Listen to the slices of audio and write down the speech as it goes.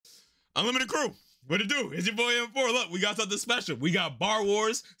Unlimited crew. What it do? It's your boy M4. Look, we got something special. We got Bar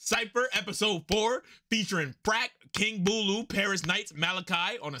Wars Cypher episode 4 featuring Frak, King Boolu, Paris Knights,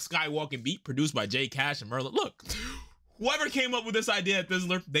 Malachi on a Skywalkin beat produced by J Cash and Merlin. Look, whoever came up with this idea at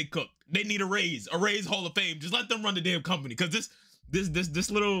Thizzler, they cooked. They need a raise Hall of Fame. Just let them run the damn company. Cause this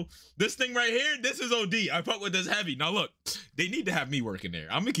thing right here, this is OD. I fuck with this heavy. Now look, they need to have me working there.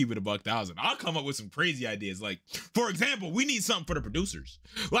 I'm gonna keep it a $1,000. I'll come up with some crazy ideas. Like, for example, we need something for the producers.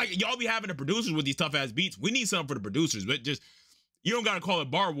 Like, y'all be having the producers with these tough ass beats. We need something for the producers, but just, you don't gotta call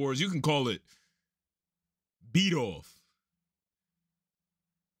it Bar Wars. You can call it Beat Off.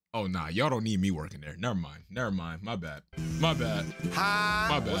 Oh nah, y'all don't need me working there. Never mind. My bad. Hi.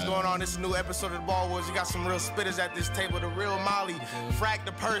 My bad. What's going on? This is a new episode of the Bar Wars. You got some real spitters at this table. The real Molly, Frak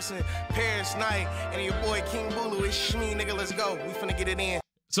the person, Paris Knight, and your boy King Boolu. It's Shmee, nigga. Let's go. We finna get it in.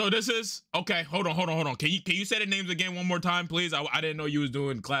 So this is okay. Hold on. Can you say the names again one more time, please? I didn't know you was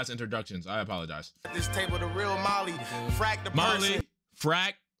doing class introductions. I apologize. At this table, the real Molly, Frak the person. Molly,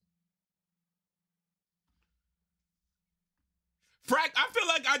 Frak. Frak, I feel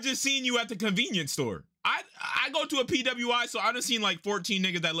like I just seen you at the convenience store. I go to a PWI, so I done seen like 14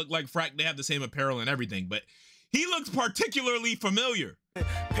 niggas that look like Frak. They have the same apparel and everything, but he looks particularly familiar.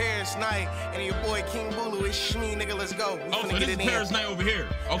 Paris Knight and your boy King Boolu. It's Shmee, nigga. Let's go. We Oh, so this is Paris Knight over here.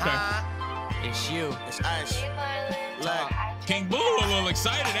 Okay. It's you. It's us. Look. King Boolu a little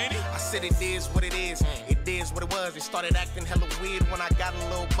excited, ain't he? I said it is what it is. It is what it was. They started acting hella weird when I got a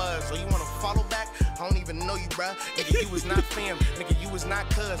little buzz. So you wanna follow back? I don't even know you, bruh. Nigga, you was not fam. Nigga, you was not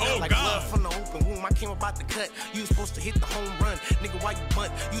cuz. Oh, like God. Love from the open womb. I came about to cut. You was supposed to hit the home run. Nigga, why you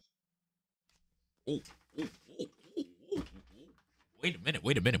bunt? You Wait a minute.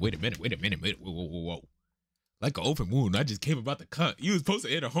 Whoa. Like an open wound, I just came about to cut. You was supposed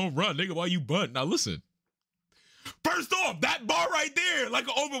to hit a home run, nigga, while you bunt. Now listen. First off, that bar right there, like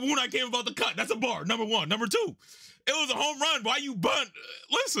an open wound, I came about to cut. That's a bar, number one. Number two, it was a home run. Why you bunt?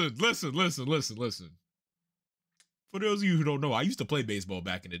 Listen. For those of you who don't know, I used to play baseball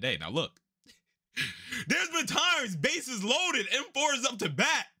back in the day. Now look, there's been times bases loaded, M4 is up to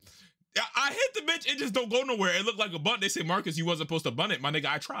bat. I hit the bitch, it just don't go nowhere. It looked like a bunt. They say, Marcus, you wasn't supposed to bunt it. My nigga,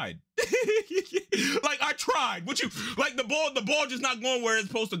 I tried. Like, I tried. What you, like, the ball just not going where it's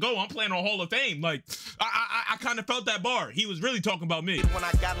supposed to go. I'm playing on Hall of Fame. Like, I kind of felt that bar. He was really talking about me. When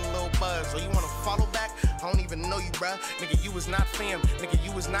I got a little buzz, so you wanna follow back? I don't even know you, bruh. Nigga, you was not fam. Nigga,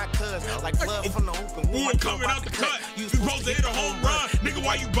 you was not cuz. Like blood from the open womb. Coming out the cut. You supposed to hit a home run. Nigga,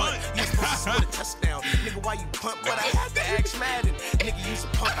 why you bunt? You supposed to split a touchdown. Nigga, why you punt? But I had to ask Madden. Nigga, you a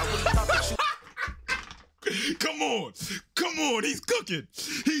punt. I really thought that you... Come on, he's cooking.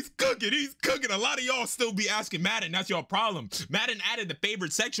 A lot of y'all still be asking Madden. That's your problem. Madden added the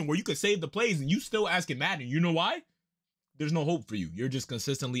favorite section where you can save the plays and you still asking Madden. You know why? There's no hope for you. You're just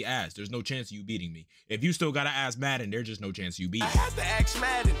consistently asked. There's no chance of you beating me. If you still gotta ask Madden, there's just no chance of you beating me. I had to ask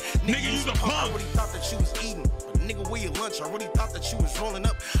Madden. Nigga, you the punk. I really thought that you was eating. Nigga, where your lunch? I really thought that you was rolling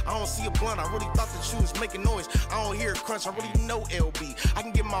up. I don't see a blunt. I really thought that you was making noise. I don't hear a crunch. I really know LB. I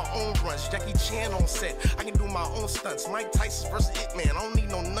can get my own brunch. Jackie Chan on set. I can do my own stunts. Mike Tyson versus It Man. I don't need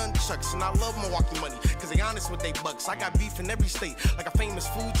no nunchucks. And I love Milwaukee money, cause they honest with they bucks. I got beef in every state, like a famous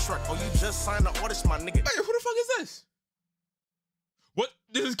food truck. Oh, you just signed the artist, my nigga. Hey, who the fuck is this? What?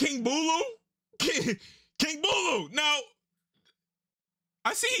 This is King Boolu? King Boolu. Now,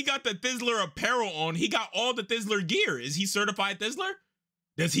 I see he got the Thizzler apparel on. He got all the Thizzler gear. Is he certified Thizzler?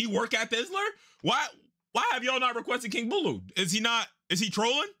 Does he work at Thizzler? Why have y'all not requested King Boolu? Is he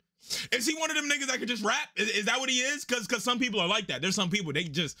trolling? Is he one of them niggas that can just rap? Is that what he is? Cause some people are like that. There's some people, they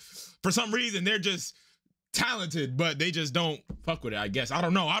just, for some reason, they're just talented, but they just don't fuck with it, I guess. I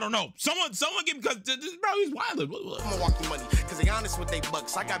don't know. Someone give me, cause bro, he's wild. Milwaukee money, cause they honest with they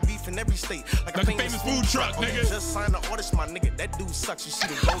bucks. I got beef in every state, like a famous food truck, nigga. Just signed the artist, my nigga. That dude sucks. You see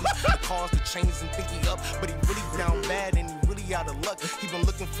the rollies, the cars, the chains, and think he up, but he really down bad and he really out of luck. He been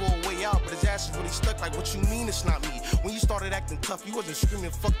looking for a way out, but his ass is really stuck. Like, what you mean it's not me? When you started acting tough, you wasn't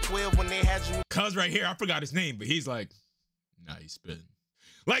screaming fuck 12 when they had you. Cuz right here, I forgot his name, but he's like, nah, he's spitting.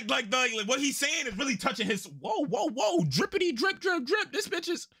 Like what he's saying is really touching his, whoa, drippity drip. This bitch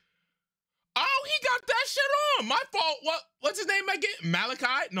is, oh, he got that shit on. My fault. What's his name again?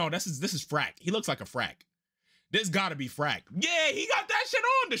 Malachi? No, this is Frak. He looks like a Frak. This gotta be Frak. Yeah, he got that shit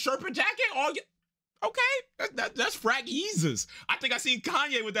on. The Sherpa jacket. Okay, that's Frak Jesus. I think I seen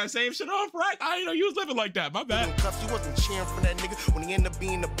Kanye with that same shit on Frak. I didn't know you was living like that. My bad. You wasn't cheering for that nigga when he ended up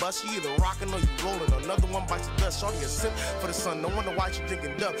being the bus. You either rocking or you rolling. Another one bites the dust. Shorty a sip for the sun. No wonder why you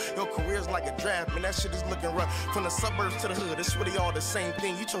drinking dub. Your career's like a draft, man. That shit is looking rough. From the suburbs to the hood, it's really all the same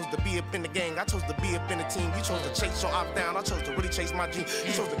thing. You chose to be up in the gang. I chose to be up in the team. You chose to chase your op down. I chose to really chase my dream.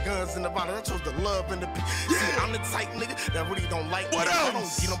 You chose the guns and the violence. I chose the love and the peace. See, I'm the type nigga that really don't like what nigga.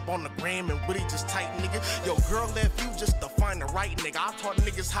 else? I don't get up on the gram and really just tight nigga. Yo, girl left you just to find the right nigga. I taught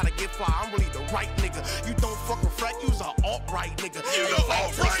niggas how to get fly. I'm really the right nigga. You don't fuck with Frak, you's an alt-right nigga. You the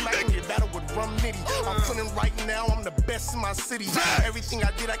alt-right nigga. You battle with Rum Nitty. I'm feeling right now, I'm the best in my city. Everything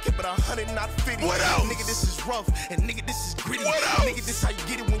I did, I kept it 100, not 50. What else? Nigga, this is rough, and nigga, this is gritty. What else? Nigga, this how you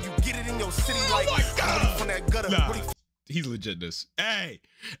get it when you get it in your city. Oh like, my God. I'm from that gutter. Nah. Really He's legitness. Hey,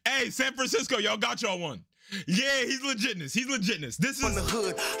 San Francisco, y'all got y'all one. Yeah, he's legitness. He's legitness. This from is the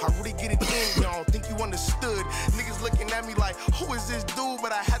hood. I really get it in, y'all. Think you understood. Niggas looking at me like, who is this dude?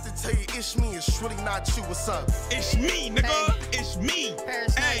 But I have to tell you, it's me. It's really not you. What's up? it's me, nigga. Hey. It's me.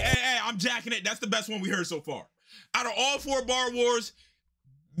 Hey, I'm jacking it. That's the best one we heard so far. Out of all 4 bar wars,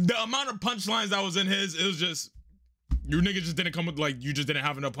 the amount of punchlines that was in his, it was just, you niggas just didn't come with, like, you just didn't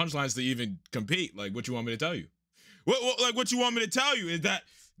have enough punchlines to even compete. Like, what you want me to tell you? What you want me to tell you is that,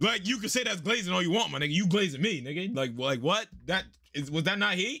 like, you can say that's glazing all you want, my nigga. You glazing me, nigga. Like what? Was that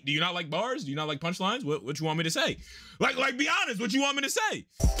not heat? Do you not like bars? Do you not like punchlines? What you want me to say? Like, be honest. What you want me to say?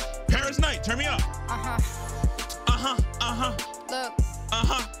 Paris Night, turn me up. Look.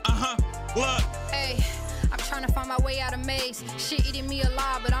 Look. Hey, I'm trying to find my way out of maze. Shit eating me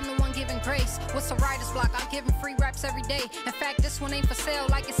alive, but I'm the one giving grace. What's a writer's block? I'm giving free raps every day. In fact, this one ain't for sale,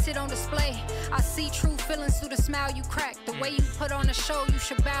 like it sit on display. I see true feelings through the smile you crack. The way you put on a show, you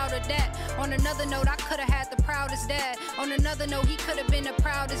should bow to that. On another note, I could've had the proudest dad. On another note, he could've been the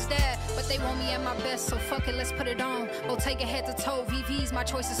proudest dad. But they want me at my best, so fuck it, let's put it on. Go take it head to toe. VV's my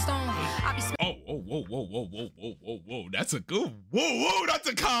choice of stone. I be Whoa. That's a good. Whoa. That's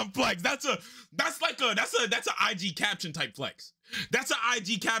a complex. That's an IG caption type flex. That's an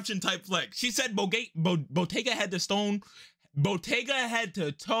IG caption type flex. She said Bottega head to stone. Bottega head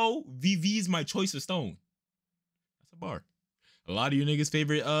to toe. VV's my choice of stone. That's a bar. A lot of you niggas'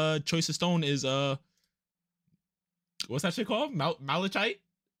 favorite choice of stone is what's that shit called? Malachi?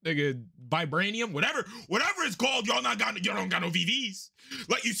 Nigga, vibranium, whatever it's called. Y'all don't got no VVs.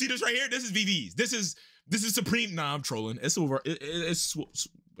 Like, you see this right here? This is VVs. This is Supreme. Nah, I'm trolling. It's over. It's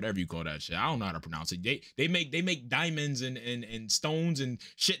whatever you call that shit. I don't know how to pronounce it. They make diamonds and stones and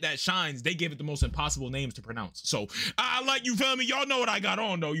shit that shines. They give it the most impossible names to pronounce. So I like, you feel me? Y'all know what I got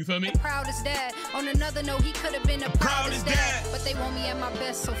on though. You feel me? Proudest dad. On another note, he could have been the proudest dad. But they want me at my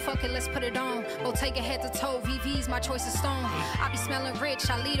best, so fuck it, let's put it on. Go take it head to toe. VV's my choice of stone. I be smelling rich.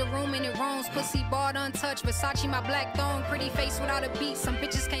 I lead a room and it roams. Pussy barred untouched. Versace my black thong. Pretty face without a beat. Some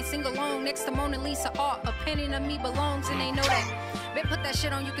bitches can't sing along. Next to Mona Lisa art. Opinion of me belongs and they know that. Bitch, put that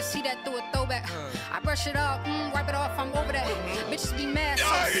shit on, you can see that through a throwback. I brush it off, wipe it off, I'm over that. Bitches be mad, so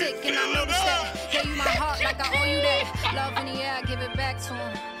sick, and I notice that. Gave you my heart like I owe you that. Love in the air, I give it back to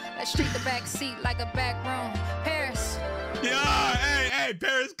him. Let's treat the back seat like a back room. Paris. Yeah, hey,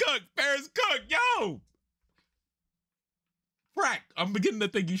 Paris Cook, yo. Frak, I'm beginning to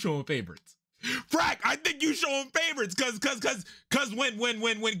think you showing favorites. Frak, I think you showing favorites, cause when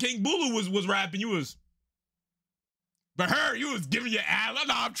King Boolu was rapping, you was. But her, you was giving your ass.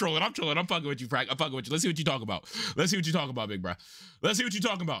 No, I'm trolling. I'm fucking with you, Frak. I'm fucking with you. Let's see what you talk about. Big bro. Let's see what you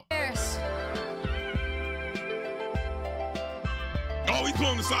talking about. Paris. Oh, he's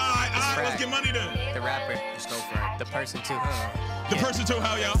pulling the side. All right, let's get money then. The rapper. Let's go for it. The person too. The person too,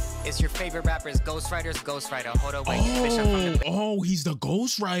 hell yeah. It's your favorite rapper's Ghostwriter's Ghostwriter. Hold on, wait. Bitch, I'm from the Oh, he's the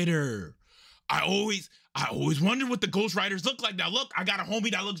ghostwriter. I always wondered what the ghostwriters look like. Now look, I got a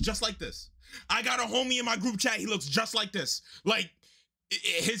homie that looks just like this. I got a homie in my group chat. He looks just like this. Like,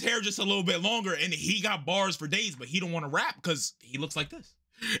 his hair just a little bit longer, and he got bars for days, but he don't want to rap because he looks like this.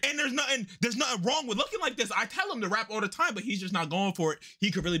 And there's nothing wrong with looking like this. I tell him to rap all the time, but he's just not going for it. He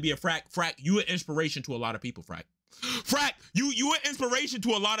could really be a Frak. Frak, you an inspiration to a lot of people, Frak. Frak, you an inspiration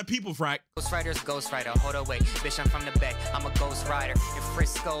to a lot of people, Frak. Ghostwriter's Ghostwriter. Hold on, wait. Bitch, I'm from the back. I'm a ghost rider. In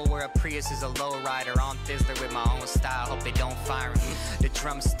Frisco, where a Prius is a low rider. On Thizzler with my own style. Hope they don't fire me. The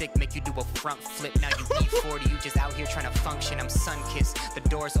drumstick make you do a front flip. Now you E40. You just out here trying to function. I'm sun-kissed. The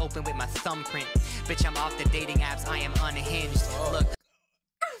door's open with my thumbprint. Bitch, I'm off the dating apps. I am unhinged. Look.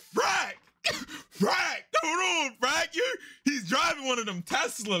 Frak! Frak! Hold on, Frak! He's driving one of them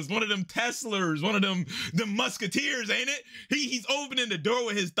Teslas, one of them Musketeers, ain't it? He's opening the door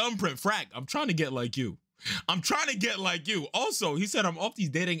with his thumbprint. Frak, I'm trying to get like you. Also, he said I'm off these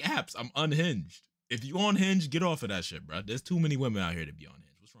dating apps. I'm unhinged. If you on Hinge, get off of that shit, bro. There's too many women out here to be on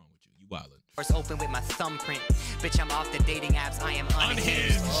Hinge. What's wrong with you? You wildin'. Open with my thumbprint. Bitch, I'm off the dating apps. I am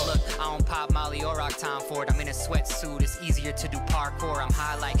unhinged. Look, I don't pop Molly or rock time for it. I'm in a sweatsuit. It's easier to do parkour. I'm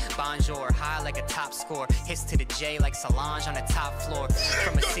high like Bonjour, high like a top score. Hits to the J like Solange on the top floor.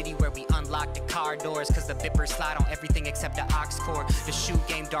 From a city where we unlock the car doors, cause the bippers slide on everything except the aux cord. The shoot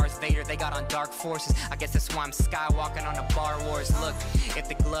game Darth Vader, they got on dark forces. I guess that's why I'm skywalking on the Bar Wars. Look, if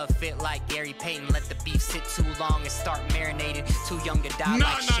the glove fit like Gary Payton, let the beef sit too long and start marinating. Too young to die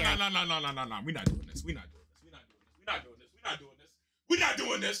like Sharon. No. We're not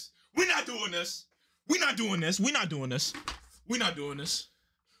doing this. We're not doing this.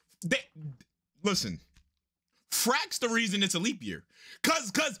 Listen, Frak's the reason it's a leap year.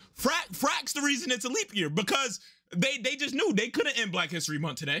 Cause Frak's the reason it's a leap year because they just knew they couldn't end Black History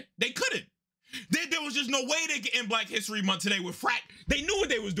Month today. They couldn't. There was just no way they could end Black History Month today with Frak. They knew what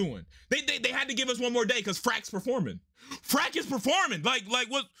they was doing. They had to give us one more day because Frak's performing. Frak is performing. Like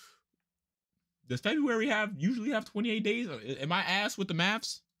what? Does February usually have 28 days? Am I ass with the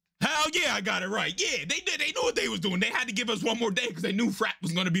maths? Hell yeah, I got it right. Yeah, they did. They knew what they was doing. They had to give us one more day because they knew Frak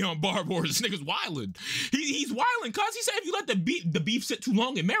was gonna be on Bar Wars. This nigga's wildin'. He's wildin', cause he said if you let the beef sit too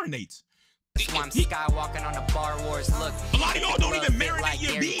long, it marinates. That's why I'm skywalking on the Bar Wars. Look, a lot of y'all don't even marinate like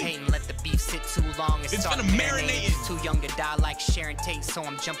your beef. Payton, let the beef sit too long and it's start gonna marinate. Too young to die like Sharon Tate, so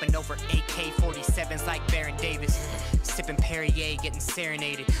I'm jumping over AK-47s like Baron Davis. Sipping Perrier, getting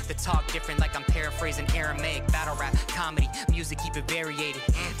serenaded. The talk different like I'm paraphrasing Aramaic. Battle rap, comedy, music, keep it variated.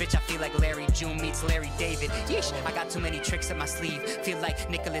 Bitch, I feel like Larry June meets Larry David. Yeesh, I got too many tricks up my sleeve. Feel like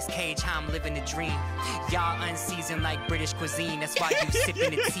Nicolas Cage, how I'm living the dream. Y'all unseasoned like British cuisine. That's why you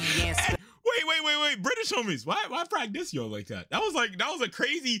sipping the tea and Wait, British homies. Why practice y'all like that? That was a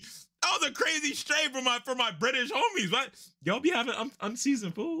crazy stray for my British homies. What? Y'all be having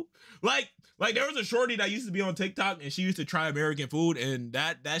unseasoned food? Like there was a shorty that used to be on TikTok and she used to try American food and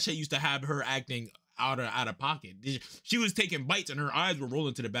that shit used to have her acting out of pocket. She was taking bites and her eyes were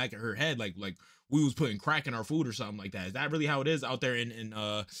rolling to the back of her head like we was putting crack in our food or something like that. Is that really how it is out there in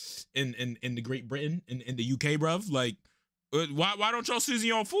the Great Britain, in the UK, bruv? Like, why don't y'all season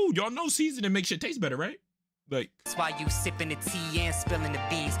your own food? Y'all know seasoning makes shit taste better, right? Like, that's why you sipping the tea and spilling the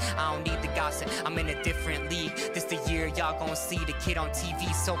beans. I don't need the gossip, I'm in a different league. This the year y'all gonna see the kid on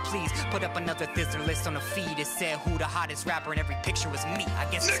TV, so please put up another Thizzler list on the feed. It said who the hottest rapper and every picture was me. I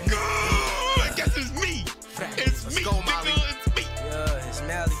guess it's me. I guess it's me. It's me, nigga, it's me. Yeah, it's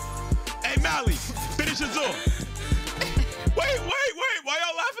Mally. Hey, Mally, finish us off. Wait, why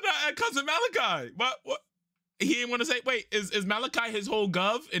y'all laughing at cousin Malachi? What? He didn't want to say, wait, is Malachi his whole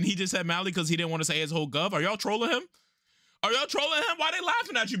gov? And he just said Mally because he didn't want to say his whole gov? Are y'all trolling him? Why they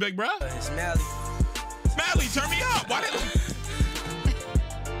laughing at you, big bro? It's Mally. Mally, turn me up. Why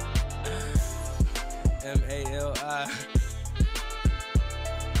they... M-A-L-I.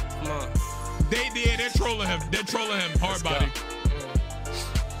 Come on. They're trolling him. They're trolling him. Hard body.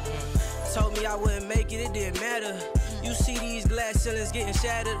 Told me I wouldn't make it didn't matter. You see these glass ceilings getting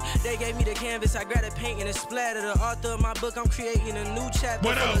shattered. They gave me the canvas, I grabbed a paint and it splattered. The author of my book, I'm creating a new chapter.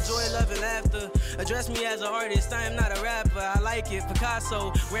 What else? Full of joy, love, and laughter. Address me as an artist, I am not a rapper. I like it,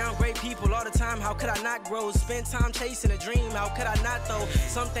 Picasso. Around great people all the time, how could I not grow? Spend time chasing a dream, how could I not though?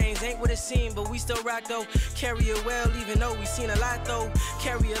 Some things ain't what it seemed, but we still rock though. Carry it well, even though we seen a lot though.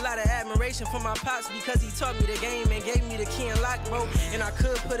 Carry a lot of admiration from my pops because he taught me the game and gave me the key and lock, bro. And I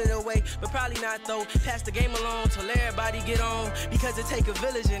could put it away, but probably not though. Pass the game along till everybody get on, because it take a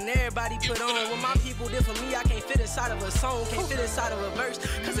village and everybody put on. When my people did for me, I can't fit inside of a song, can't fit inside of a verse.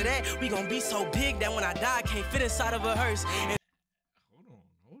 Cause of that, we gon' be so big that when I die, I can't fit inside of a hearse. And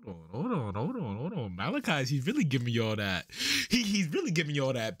Hold on. Malachi, he's really giving you all that. He's really giving you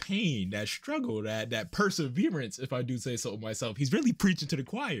all that pain, that struggle, that perseverance, if I do say so myself. He's really preaching to the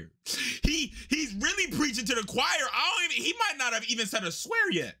choir. He's really preaching to the choir. He might not have even said a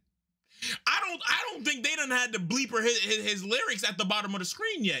swear yet. I don't think they done had to bleeper his lyrics at the bottom of the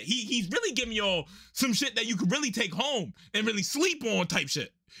screen yet. He's really giving y'all some shit that you could really take home and really sleep on type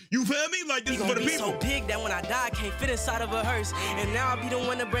shit. You feel me? Like, this is for the people. So big that when I die, I can't fit inside of a hearse. And now I be the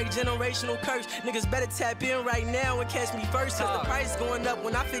one to break generational curse. Niggas better tap in right now and catch me first. Cause the price going up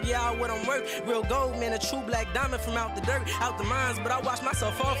when I figure out what I'm worth. Real gold, man, a true black diamond from out the dirt, out the mines. But I washed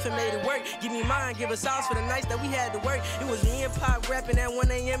myself off and made it work. Give me mine, give us sauce for the nights that we had to work. It was me and Pop rapping at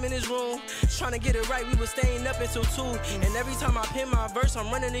 1 a.m. in his room. Trying to get it right, we was staying up until 2. And every time I pin my verse,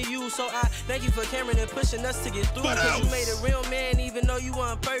 I'm running to you. So I thank you for Cameron and pushing us to get through. Cause you made a real man even though you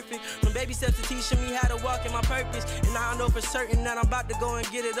weren't perfect. From baby steps to teaching me how to walk in my purpose. And I know for certain that I'm about to go and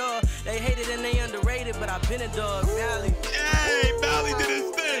get it all. They hate it and they underrated, but I've been a dog. Mally. Hey, Mally did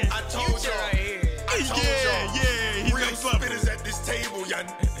his thing. I told y'all. I told y'all. Yeah, he's real next level. spitters at this table, y'all.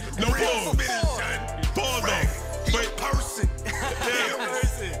 No real pause. spitters, y'all. Pause Frak, though. he a person. Yeah.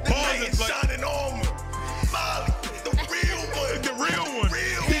 The Pause man is like shining armor. Molly, the real one. the real one.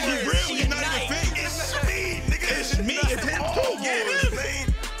 He's real. He's not even fake. It's me, nigga. It's me. It's him. Oh, yeah, him. man.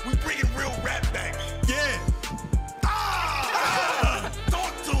 We bringing real rap back. Yeah.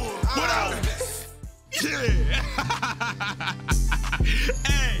 Talk to him. What else? Yeah.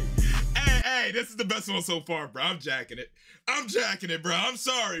 Hey, this is the best one so far, bro. I'm jacking it, bro. I'm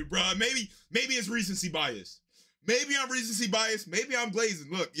sorry, bro. Maybe it's recency bias. Maybe I'm recency bias. Maybe I'm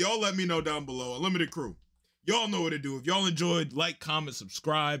glazing. Look, y'all let me know down below. Unlimited Crew. Y'all know what to do. If y'all enjoyed, like, comment,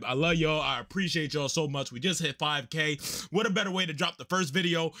 subscribe. I love y'all. I appreciate y'all so much. We just hit 5K. What a better way to drop the first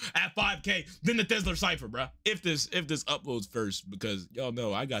video at 5K than the Thizzler Cypher, bro. If this uploads first, because y'all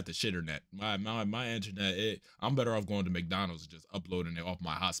know I got the shitternet. My internet, I'm better off going to McDonald's and just uploading it off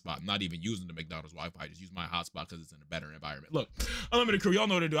my hotspot. I'm not even using the McDonald's Wi-Fi. Just use my hotspot because it's in a better environment. Look, Unlimited Crew, y'all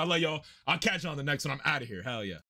know what to do. I love y'all. I'll catch you on the next one. I'm out of here. Hell yeah.